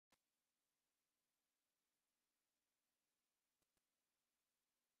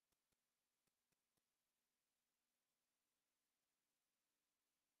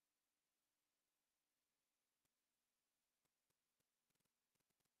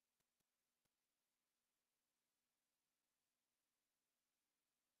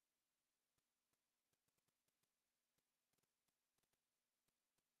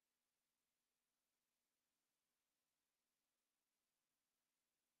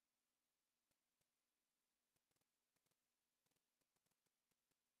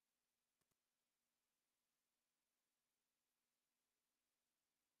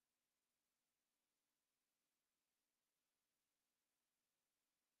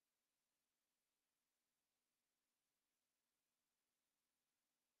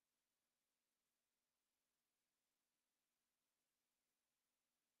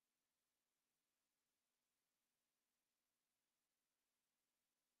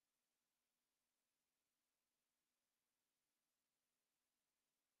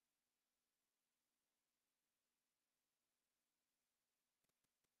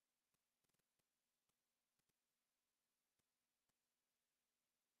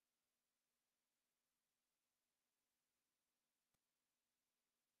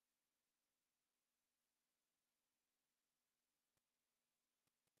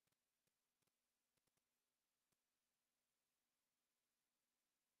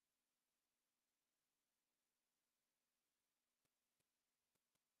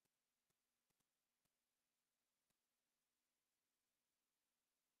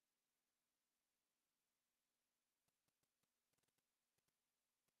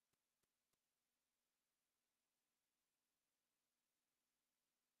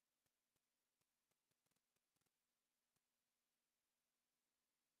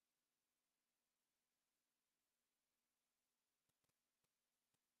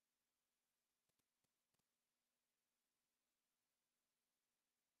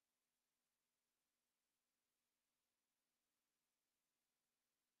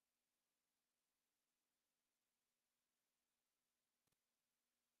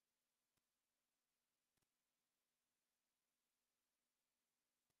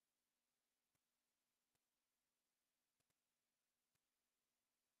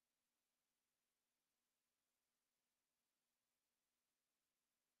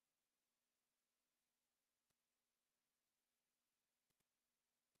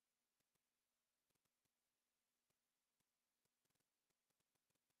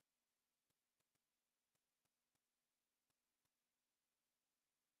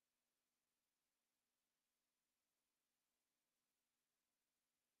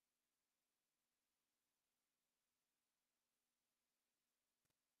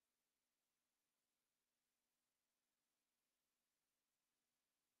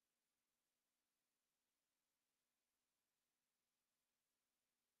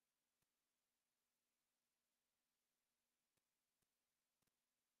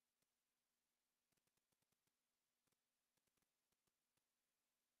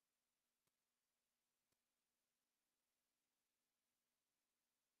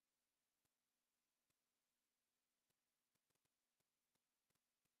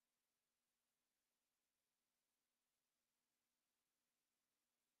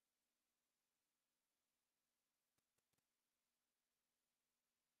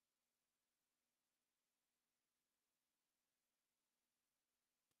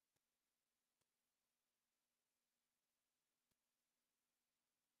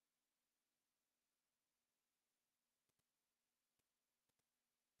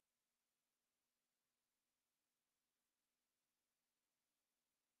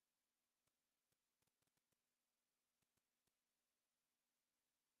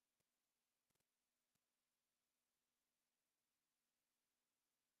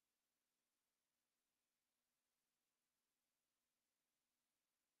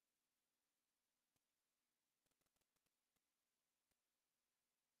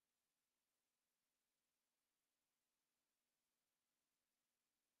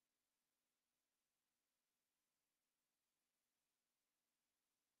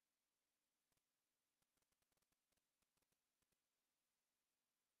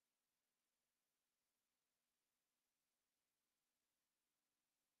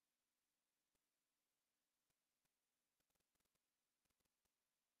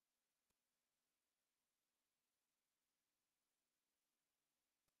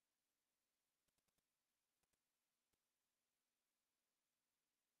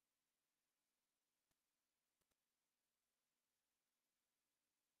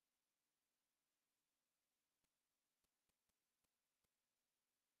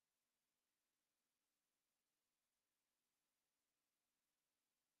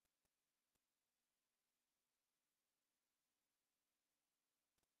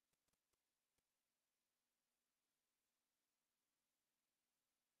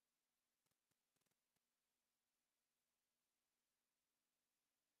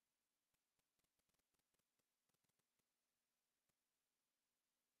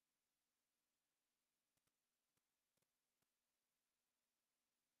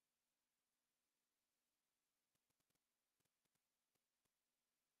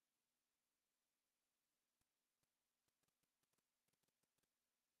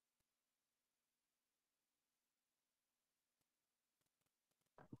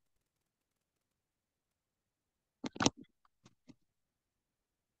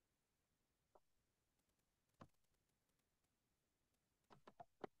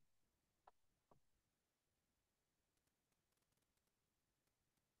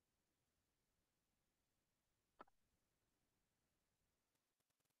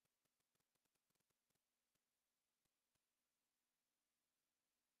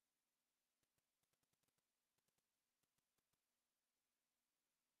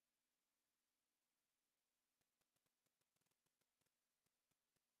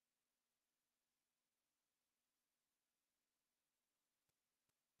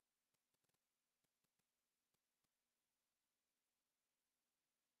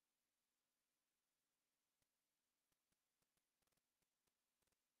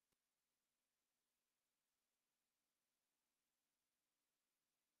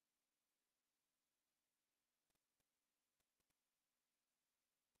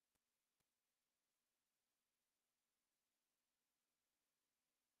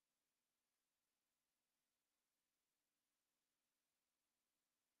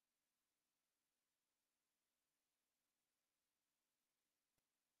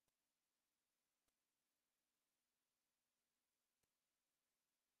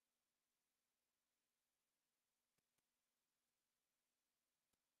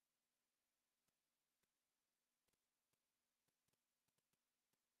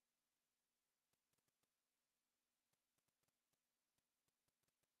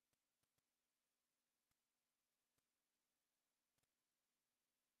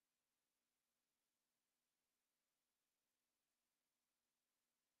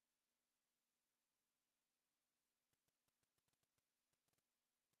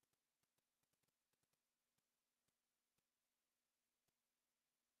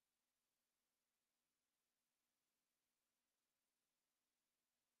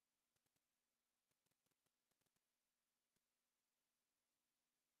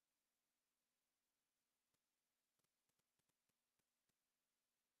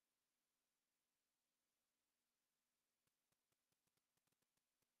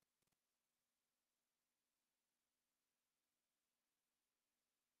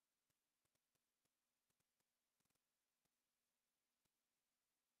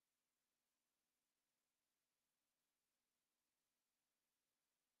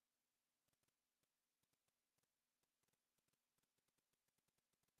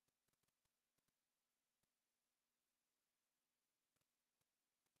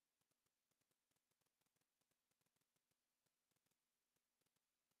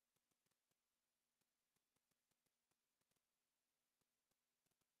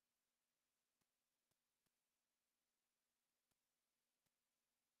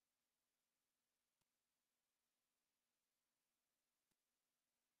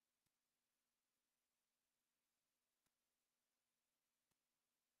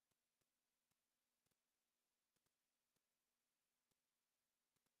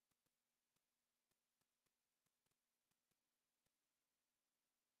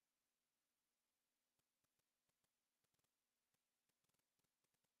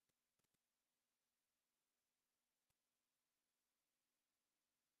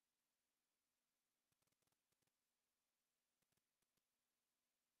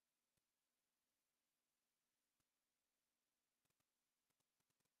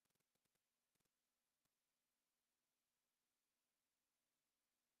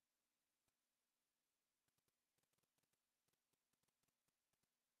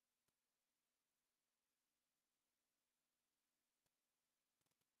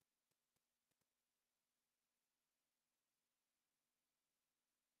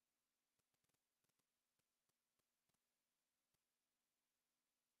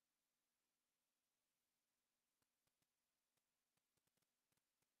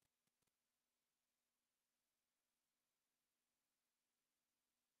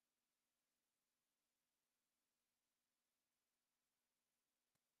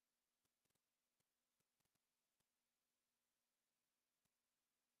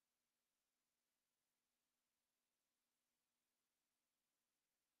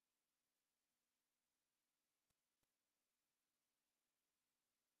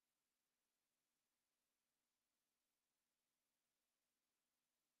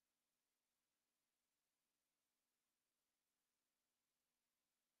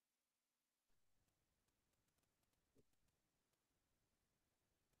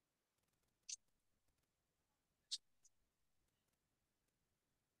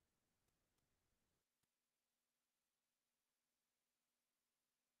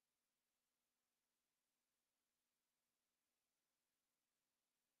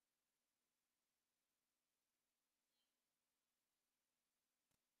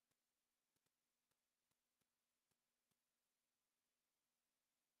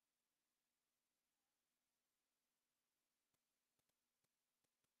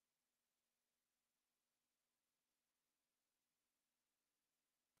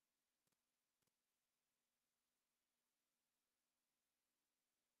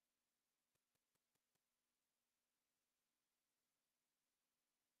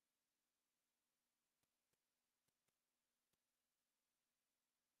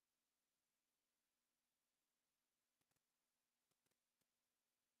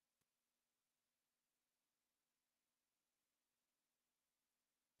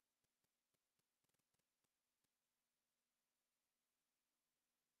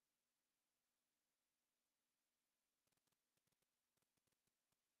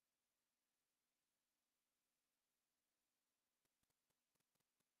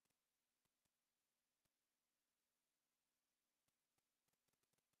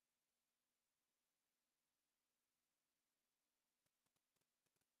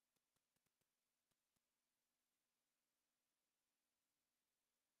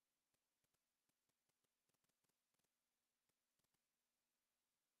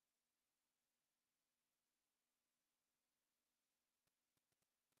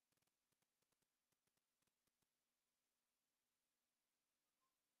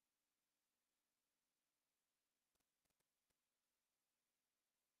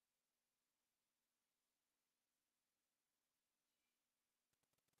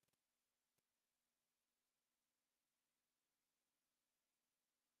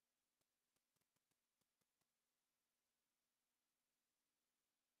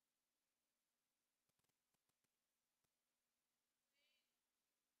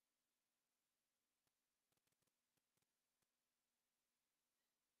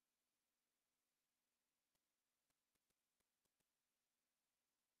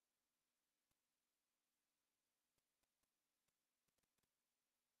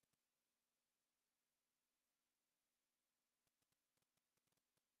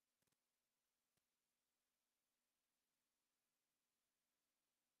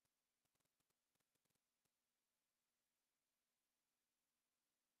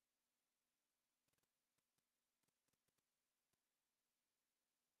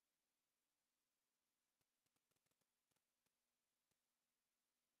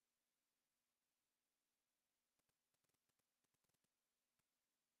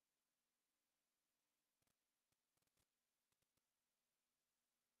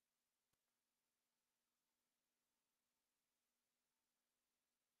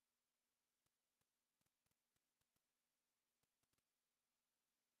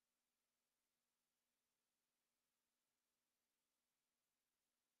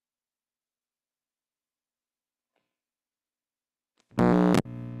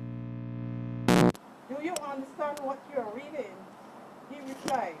Do you understand what you are reading? He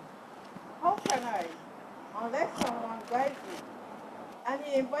replied, how can I, unless someone guides me? And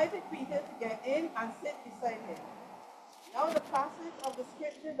he invited Peter to get in and sit beside him. Now the passage of the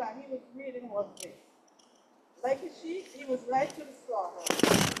scripture that he was reading was this. Like a sheep, he was led to the slaughter,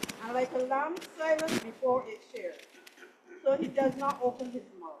 and like a lamb silent before its shearer, so he does not open his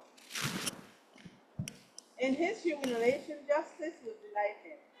mouth. In his humiliation, justice was denied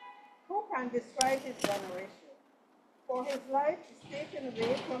him. Who can describe his veneration? For his life is taken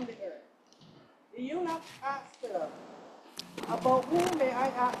away from the earth. The eunuch asked Philip, about whom may I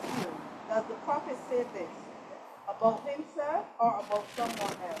ask you? Does the prophet say this? About himself or about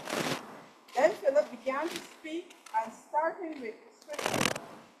someone else? Then Philip began to speak, and starting with the scripture,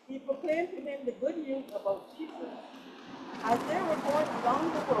 he proclaimed to him the good news about Jesus. As they were going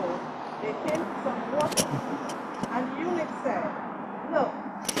along the road, they came to some water, and the eunuch said, look,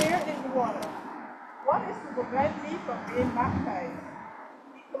 here is the water. What is to prevent me from being baptized?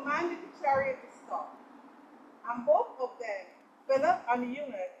 He commanded the chariot to stop. And both of them, Philip and the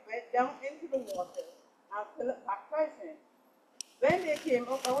eunuch, went down into the water, and Philip baptized him. When they came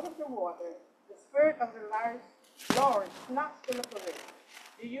up out of the water, the Spirit of the Lord snatched Philip away.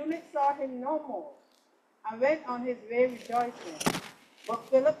 The eunuch saw him no more, and went on his way rejoicing. But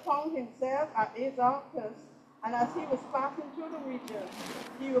Philip found himself at Azotus, and as he was passing through the region,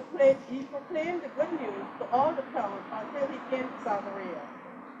 he proclaimed the good news to all the towns until he came to Caesarea.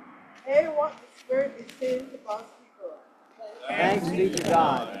 Hear what the Spirit is saying to God's people. Thanks be to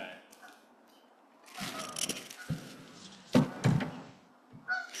God.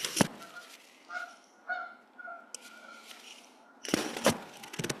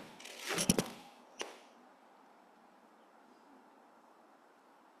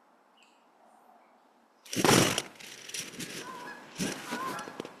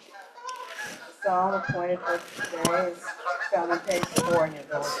 The psalm appointed for today is found on page 4 in your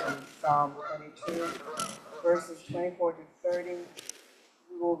bulletin, Psalm 22, verses 24 to 30.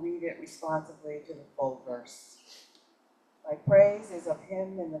 We will read it responsively to the full verse. My praise is of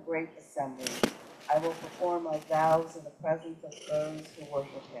him in the great assembly. I will perform my vows in the presence of those who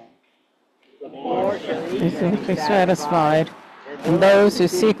worship him. The Lord shall He shall be satisfied, and those who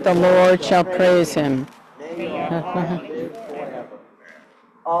seek the Lord shall praise him. May your heart live forever.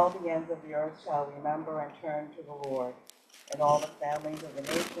 All the ends of the earth shall remember and turn to the Lord, and all the families of the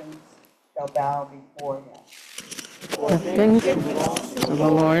nations shall bow before him. The things of the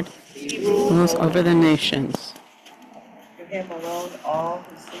Lord, he rules over the nations. To him alone all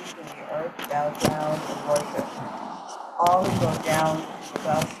who sleep in the earth bow down and worship. All who go down to the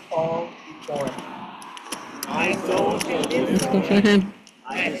dust fall before him. My soul shall live For him.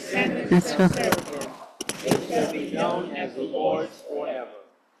 my descendants That's shall for serve him. They shall be known as the Lord's forever.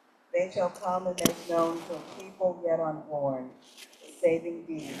 They shall come and make known to a people yet unborn the saving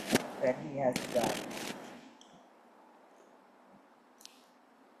deed that he has done.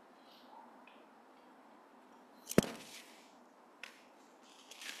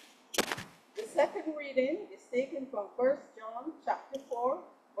 The second reading is taken from 1 John chapter 4,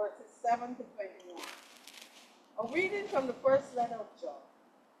 verses 7 to 21. A reading from the first letter of John.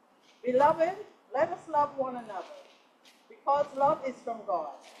 Beloved, let us love one another, because love is from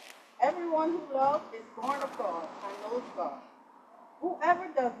God. Everyone who loves is born of God and knows God. Whoever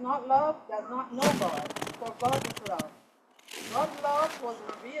does not love does not know God, for God is love. God's love was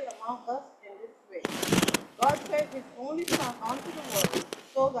revealed among us in this way. God sent his only Son unto the world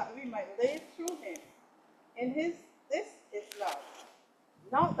so that we might live through him. This is love.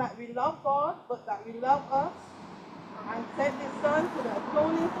 Not that we love God, but that we love us and sent his Son to the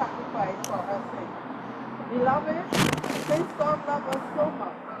atoning sacrifice for our sins. Beloved, since God loved us so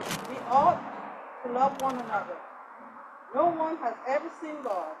much, we ought to love one another. No one has ever seen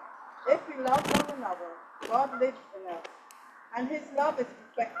God. If we love one another, God lives in us, and his love is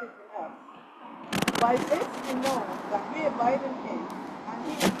perfected in us. By this we know that we abide in him,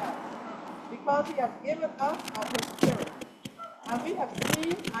 and he in us, because he has given us of his Spirit. And we have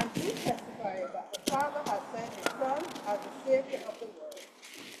seen and do testify that the Father has sent his Son as the Savior of the world.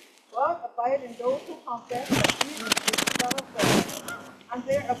 God abides in those who confess that Jesus is the Son of God, and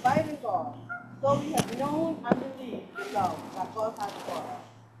they abide in God. So we have known and believed the love that God has for us.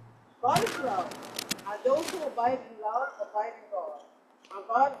 God is love, and those who abide in love abide in God, and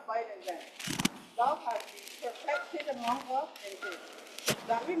God abides in them. Love has been perfected among us in this,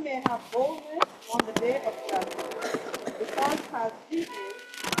 that we may have boldness on the day of judgment. Because as he is,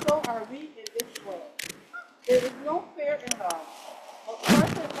 so are we in this world. There is no fear in love, but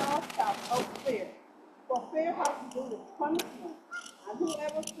perfect love casts out fear, for fear has to do with punishment, And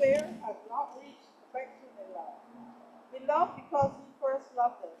whoever fears has not reached perfection in love. We love because he first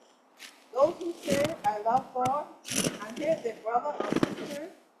loved us. Those who say, I love God, and hate their brother or sister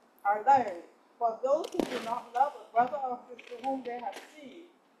are liars. For those who do not love a brother or sister whom they have seen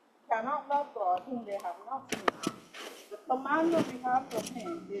cannot love God whom they have not seen. The commandment we have from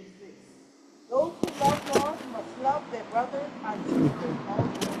him is this: those who love God must love their brothers and sisters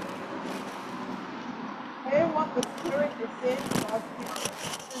also. Hear what the Spirit is saying to God's people.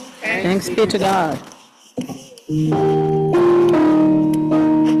 Thanks be to God.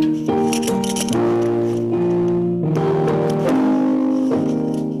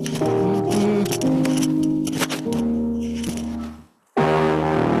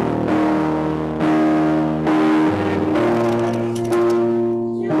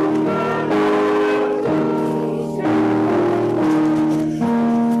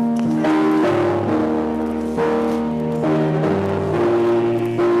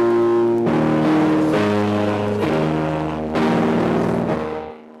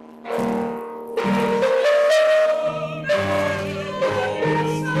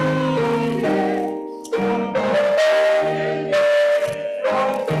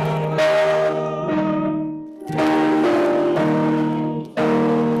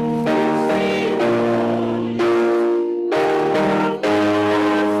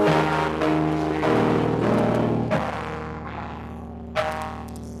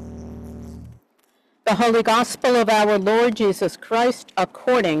 The Holy Gospel of our Lord Jesus Christ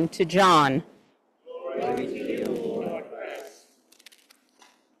according to John.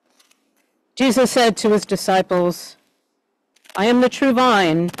 Jesus said to his disciples, I am the true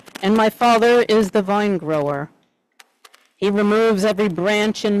vine, and my Father is the vine grower. He removes every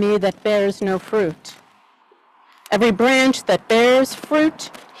branch in me that bears no fruit. Every branch that bears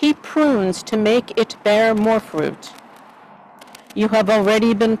fruit, he prunes to make it bear more fruit. You have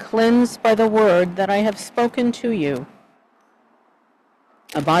already been cleansed by the word that I have spoken to you.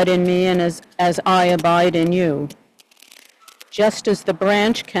 Abide in me, and as I abide in you. Just as the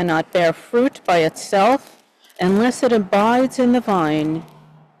branch cannot bear fruit by itself unless it abides in the vine,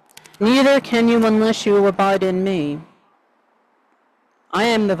 neither can you unless you abide in me. I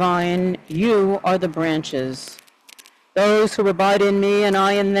am the vine, you are the branches. Those who abide in me and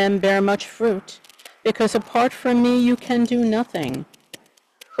I in them bear much fruit, because apart from me you can do nothing.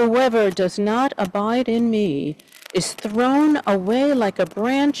 Whoever does not abide in me is thrown away like a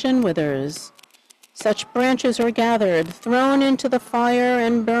branch and withers. Such branches are gathered, thrown into the fire,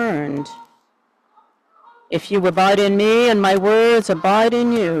 and burned. If you abide in me and my words abide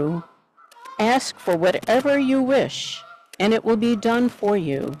in you, ask for whatever you wish, and it will be done for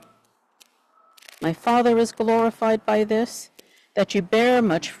you. My Father is glorified by this, that you bear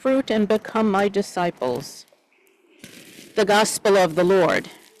much fruit and become my disciples. The Gospel of the Lord.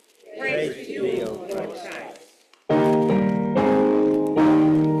 Praise to you, O Christ.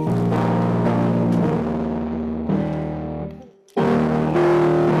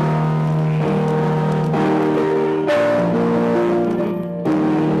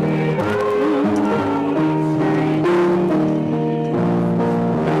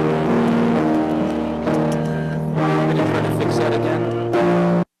 I'm going to try to fix that again.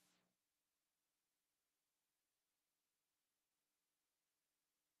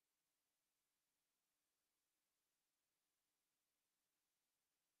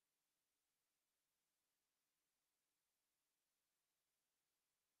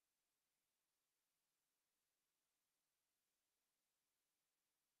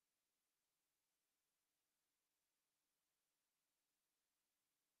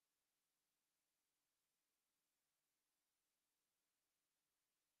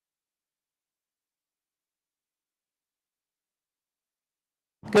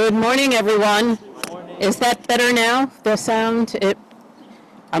 Good morning, everyone. Is that better now, the sound?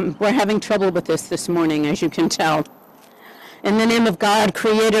 We're having trouble with this morning, as you can tell. In the name of God,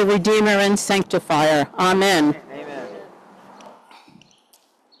 Creator, Redeemer, and Sanctifier. Amen. Amen.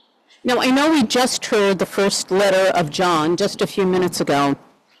 Now, I know we just heard the first letter of John just a few minutes ago,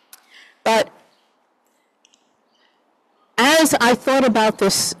 but as I thought about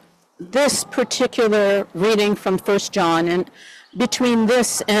this particular reading from 1 John, and between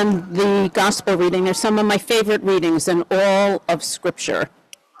this and the gospel reading, they're some of my favorite readings in all of Scripture.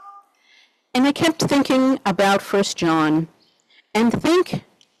 And I kept thinking about 1 John and think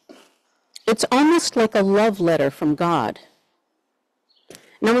it's almost like a love letter from God.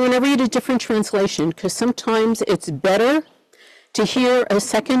 Now I'm going to read a different translation because sometimes it's better to hear a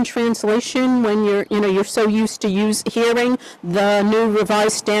second translation when you're so used to hearing the New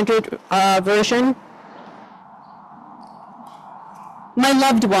Revised Standard Version. My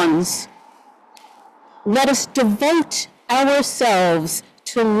loved ones, let us devote ourselves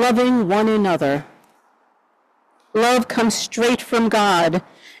to loving one another. Love comes straight from God,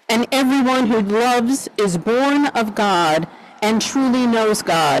 and everyone who loves is born of God and truly knows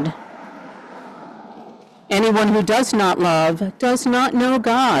God. Anyone who does not love does not know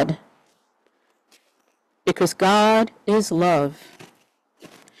God, because God is love.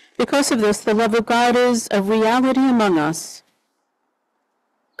 Because of this, the love of God is a reality among us.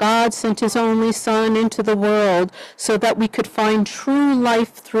 God sent his only Son into the world so that we could find true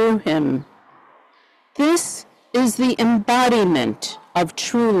life through him. This is the embodiment of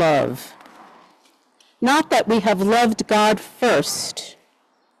true love. Not that we have loved God first,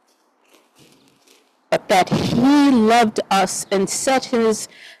 but that he loved us and set his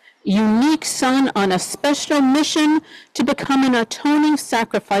unique Son on a special mission to become an atoning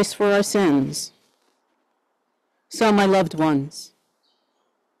sacrifice for our sins. So, my loved ones,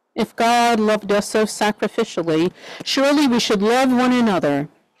 if God loved us so sacrificially, surely we should love one another.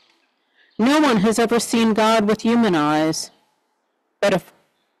 No one has ever seen God with human eyes, but if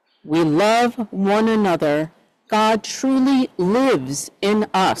we love one another, God truly lives in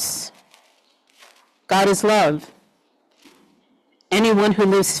us. God is love. Anyone who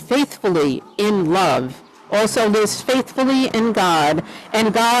lives faithfully in love also lives faithfully in God,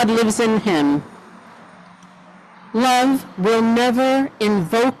 and God lives in him. Love will never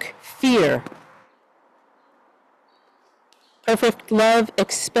invoke fear. Perfect love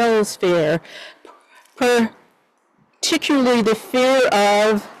expels fear, particularly the fear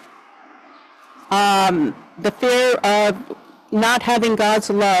of not having God's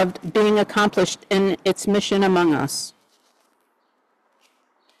love being accomplished in its mission among us.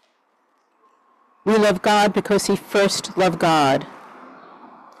 We love God because he first loved God.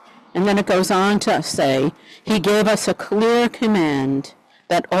 And then it goes on to say, he gave us a clear command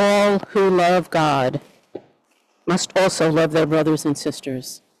that all who love God must also love their brothers and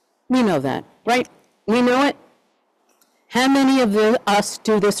sisters. We know that, right? We know it. How many of us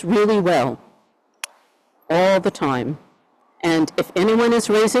do this really well? All the time. And if anyone is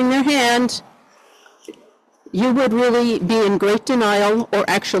raising their hand, you would really be in great denial or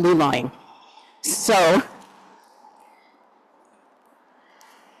actually lying. So,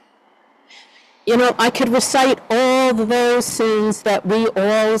 I could recite all those sins that we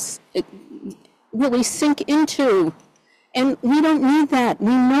all really sink into. And we don't need that.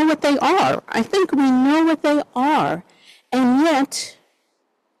 We know what they are. I think we know what they are. And yet,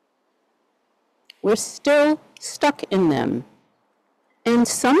 we're still stuck in them. And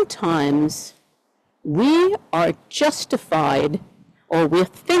sometimes we are justified, or we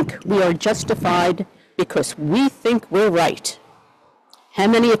think we are justified because we think we're right. How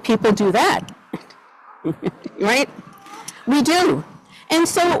many people do that? Right? We do. And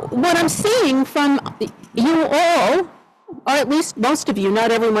so what I'm seeing from you all, or at least most of you,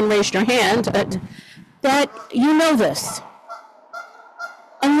 not everyone raised your hand, that you know this.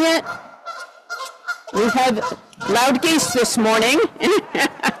 And yet, we have loud geese this morning,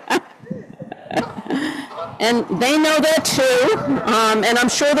 and they know that too, and I'm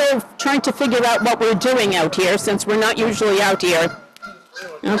sure they're trying to figure out what we're doing out here, since we're not usually out here.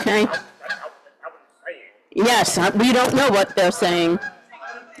 Okay? Yes, we don't know what they're saying.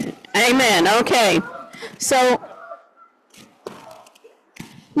 Amen. Okay. So,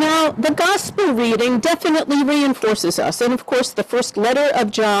 now the gospel reading definitely reinforces us. And of course, the first letter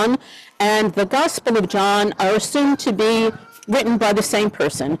of John and the Gospel of John are assumed to be written by the same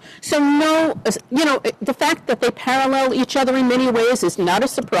person. So the fact that they parallel each other in many ways is not a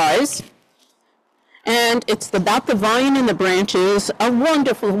surprise. And it's about the vine and the branches, a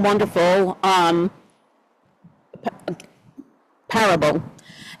wonderful, wonderful parable.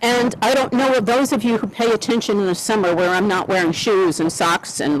 And I don't know of those of you who pay attention in the summer where I'm not wearing shoes and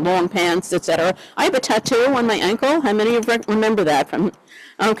socks and long pants, etc. I have a tattoo on my ankle. How many of you remember that?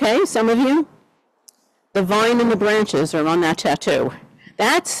 Okay, some of you? The vine and the branches are on that tattoo.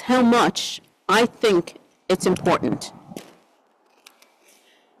 That's how much I think it's important.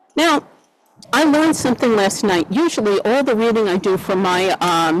 Now, I learned something last night. Usually all the reading I do for my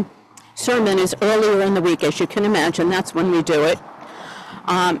sermon is earlier in the week, as you can imagine. That's when we do it.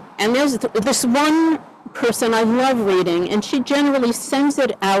 And there's this one person I love reading, and she generally sends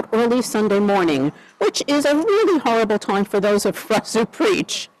it out early Sunday morning, which is a really horrible time for those of us who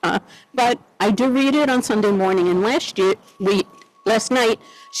preach. But I do read it on Sunday morning, and last night,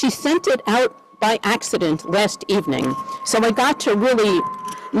 she sent it out by accident last evening. So I got to really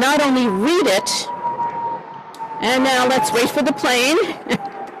not only read it, and now let's wait for the plane,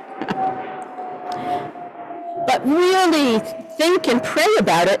 but really think and pray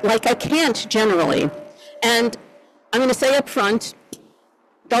about it like I can't generally. And I'm going to say up front,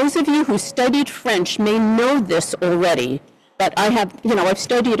 those of you who studied French may know this already, but I've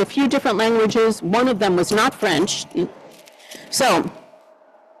studied a few different languages. One of them was not French. So,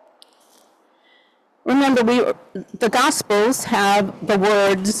 remember, the Gospels have the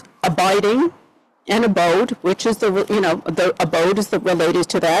words abiding and abode, which is the abode is related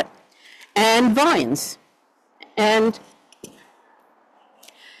to that, and vines. And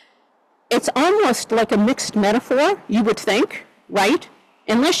it's almost like a mixed metaphor, you would think, right?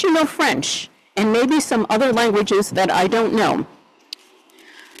 Unless you know French, and maybe some other languages that I don't know.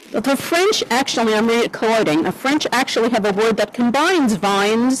 The French actually, I'm quoting, the French actually have a word that combines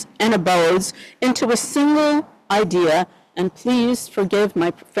vines and abodes into a single idea, and please forgive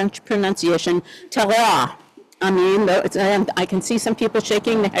my French pronunciation, terroir. I can see some people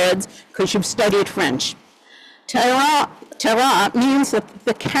shaking their heads because you've studied French. Terroir means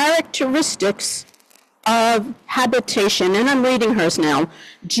the characteristics of habitation, and I'm reading hers now,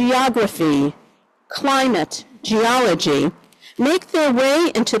 geography, climate, geology, make their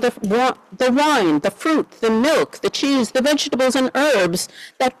way into the wine, the fruit, the milk, the cheese, the vegetables and herbs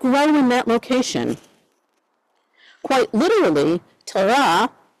that grow in that location. Quite literally, terra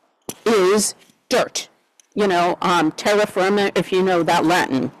is dirt. Terra firma, if you know that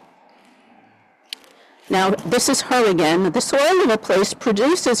Latin. Now, this is her again. The soil of a place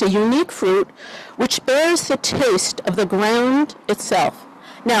produces a unique fruit which bears the taste of the ground itself.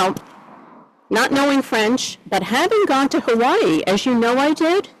 Now, not knowing French, but having gone to Hawaii, as you know I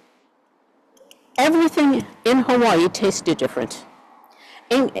did, everything in Hawaii tasted different.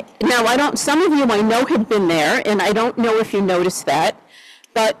 Now, some of you I know had been there, and I don't know if you noticed that,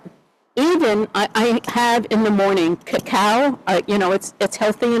 but even I have in the morning cacao, it's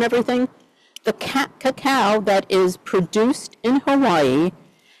healthy and everything. The cacao that is produced in Hawaii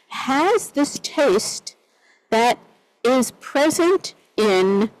has this taste that is present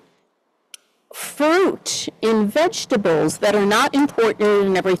in fruit, in vegetables that are not imported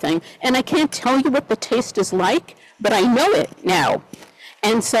and everything. And I can't tell you what the taste is like, but I know it now.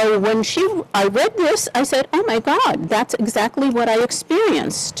 And so when I read this, I said, oh my God, that's exactly what I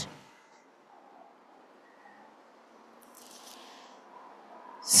experienced.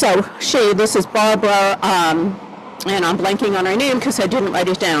 So this is Barbara, and I'm blanking on her name because I didn't write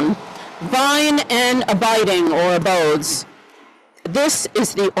it down. Vine and abiding or abodes. This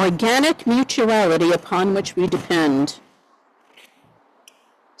is the organic mutuality upon which we depend.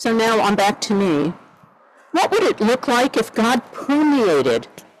 So now I'm back to me. What would it look like if God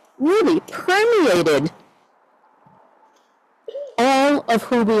really permeated all of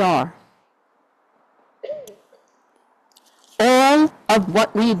who we are? All of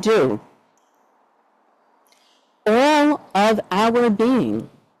what we do, all of our being.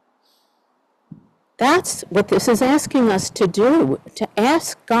 That's what this is asking us to do, to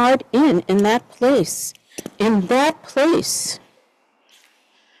ask God in that place,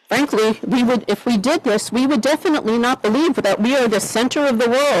 Frankly, if we did this, we would definitely not believe that we are the center of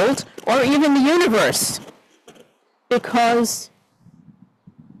the world or even the universe, because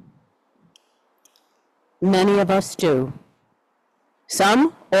many of us do.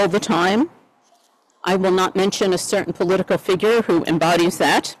 Some, all the time. I will not mention a certain political figure who embodies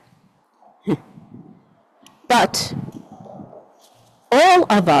that. But all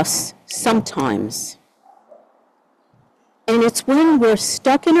of us sometimes. And it's when we're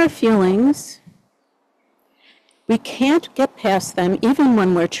stuck in our feelings, we can't get past them even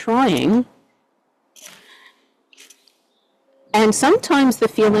when we're trying. And sometimes the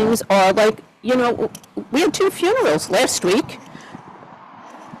feelings are like, we had 2 funerals last week.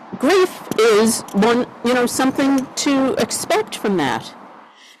 Grief is something to expect from that.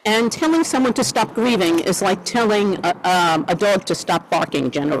 And telling someone to stop grieving is like telling a dog to stop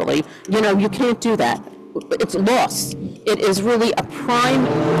barking generally. You can't do that. It's loss. It is really a prime...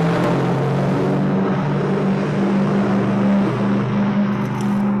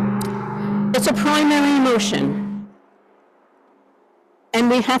 It's a primary emotion. And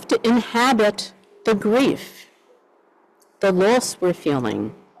we have to inhabit the grief, the loss we're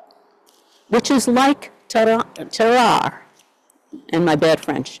feeling, which is like terroir, and my bad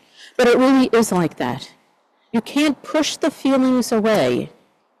French, but it really is like that. You can't push the feelings away,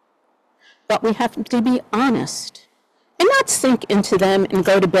 but we have to be honest and not sink into them and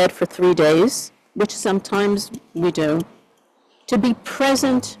go to bed for 3 days, which sometimes we do, to be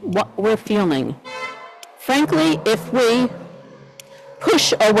present what we're feeling. Frankly, if we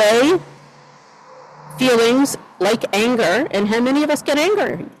push away feelings like anger, and how many of us get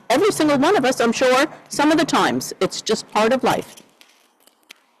angry? Every single one of us, I'm sure, some of the times. It's just part of life.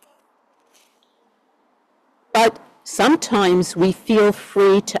 But sometimes we feel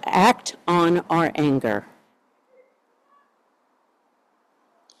free to act on our anger,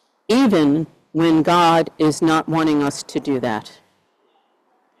 even when God is not wanting us to do that.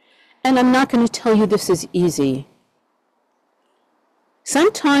 And I'm not going to tell you this is easy.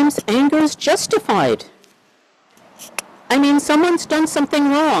 Sometimes anger is justified. I mean, someone's done something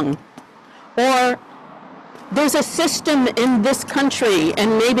wrong, or there's a system in this country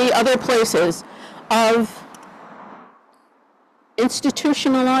and maybe other places of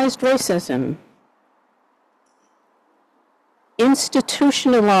institutionalized racism.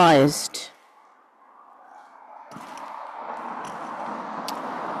 Institutionalized.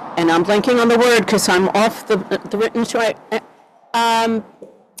 And I'm blanking on the word because I'm off the written track.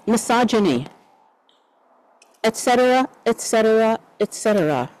 Misogyny, etc., etc.,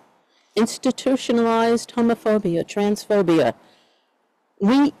 etc. Institutionalized homophobia, transphobia.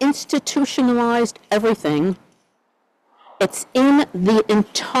 We institutionalized everything. It's in the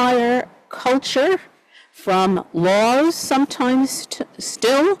entire culture, from laws sometimes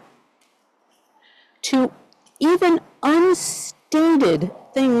still, to even unstated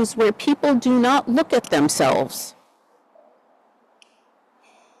things where people do not look at themselves.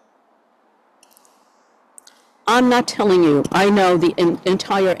 I'm not telling you I know the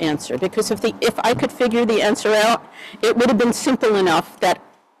entire answer, because if I could figure the answer out, it would have been simple enough that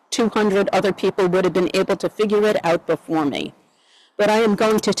 200 other people would have been able to figure it out before me. But I am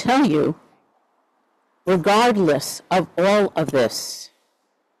going to tell you, regardless of all of this,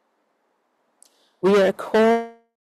 we are called